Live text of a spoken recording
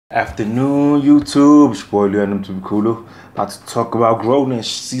Afternoon, YouTube. It's your boy Leonard Tubikulu. About to talk about Grownish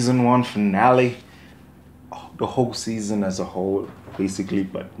Season 1 finale. The whole season as a whole, basically,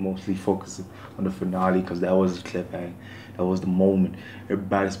 but mostly focusing on the finale because that was the cliffhanger. That was the moment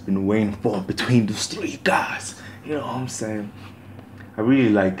everybody's been waiting for between those three guys. You know what I'm saying? I really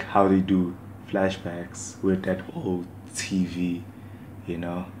like how they do flashbacks with that old TV, you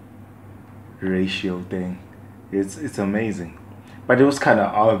know, ratio thing. It's amazing. But it was kind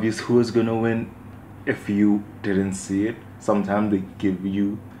of obvious who was gonna win if you didn't see it. Sometimes they give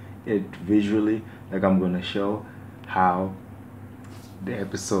you it visually, like I'm gonna show how the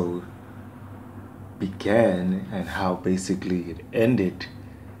episode began and how basically it ended,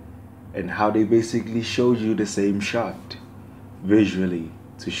 and how they basically showed you the same shot visually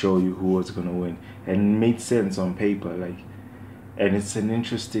to show you who was gonna win, and it made sense on paper. And it's an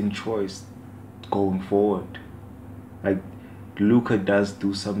interesting choice going forward. Like, Luca does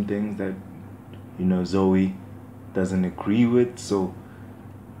do some things that, Zoe doesn't agree with. So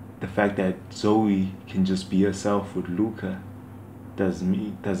the fact that Zoe can just be herself with Luca doesn't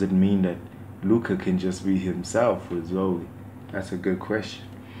mean that Luca can just be himself with Zoe. That's a good question.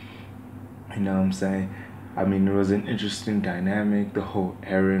 You know what I'm saying? I mean, it was an interesting dynamic. The whole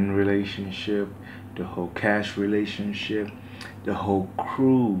Aaron relationship, the whole Cash relationship, the whole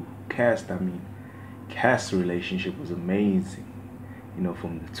cast relationship was amazing.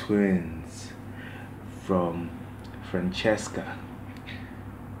 From the twins, from Francesca,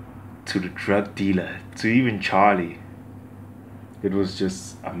 to the drug dealer, to even Charlie. It was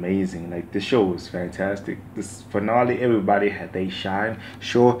just amazing. Like, the show was fantastic. This finale, everybody had their shine.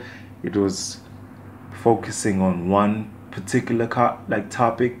 Sure, it was focusing on one particular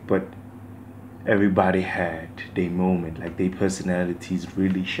topic, but everybody had their moment. Like, their personalities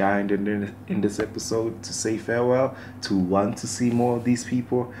really shined in this episode to say farewell, to want to see more of these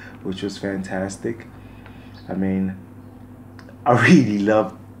people, which was fantastic. I mean, I really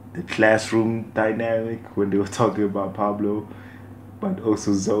loved the classroom dynamic when they were talking about Pablo, but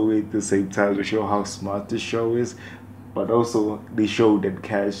also Zoe at the same time, to show how smart this show is. But also they showed that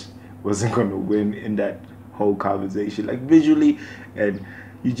Cash wasn't gonna win in that whole conversation, like visually, and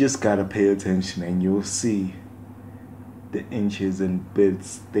you just gotta pay attention and you'll see the inches and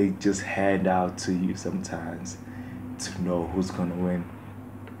bits they just hand out to you sometimes to know who's gonna win.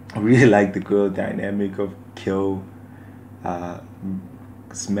 I really like the girl dynamic of Kill,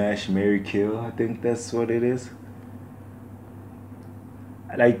 Smash, Marry, Kill. I think that's what it is.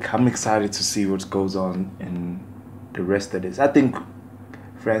 Like, I'm excited to see what goes on in the rest of this. I think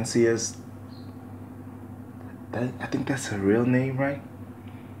Francias, I think that's her real name, right?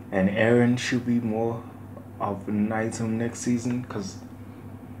 And Aaron should be more of an item next season because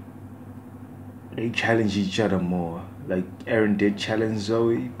they challenge each other more. Like, Aaron did challenge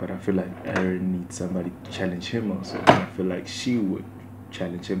Zoe, but I feel like Aaron needs somebody to challenge him also. I feel like she would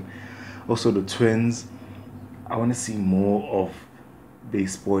challenge him. Also, the twins, I want to see more of their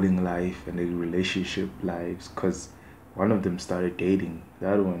sporting life and their relationship lives, because one of them started dating.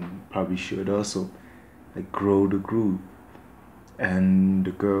 The other one probably should also, like, grow the group. And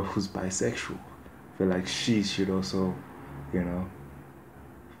the girl who's bisexual, I feel like she should also,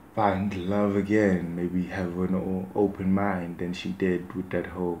 find love again. Maybe have an open mind than she did with that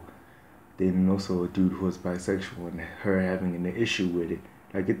whole. Then also a dude who was bisexual and her having an issue with it.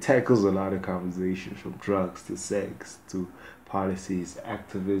 Like, it tackles a lot of conversations from drugs to sex to policies,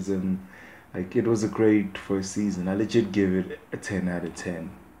 activism. Like, it was a great first season. I legit give it a 10 out of 10.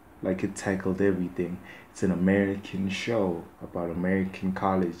 Like, it tackled everything. It's an American show about American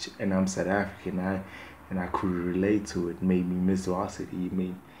college, and I'm South African. I could relate to it. Made me miss varsity. It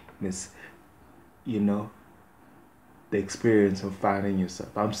made me miss, the experience of finding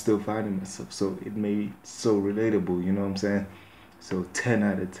yourself. I'm still finding myself, so it made it so relatable. You know what I'm saying? So 10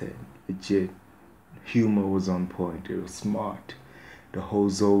 out of 10. Legit. Humor was on point. It was smart. The whole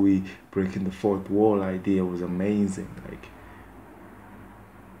Zoe breaking the fourth wall idea was amazing. Like,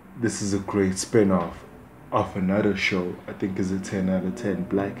 this is a great spin-off of another show. I think is a 10 out of 10,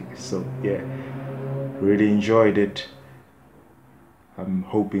 Blackish. So yeah, really enjoyed it. I'm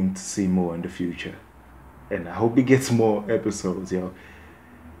hoping to see more in the future, and I hope it gets more episodes, yo.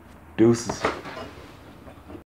 Deuces.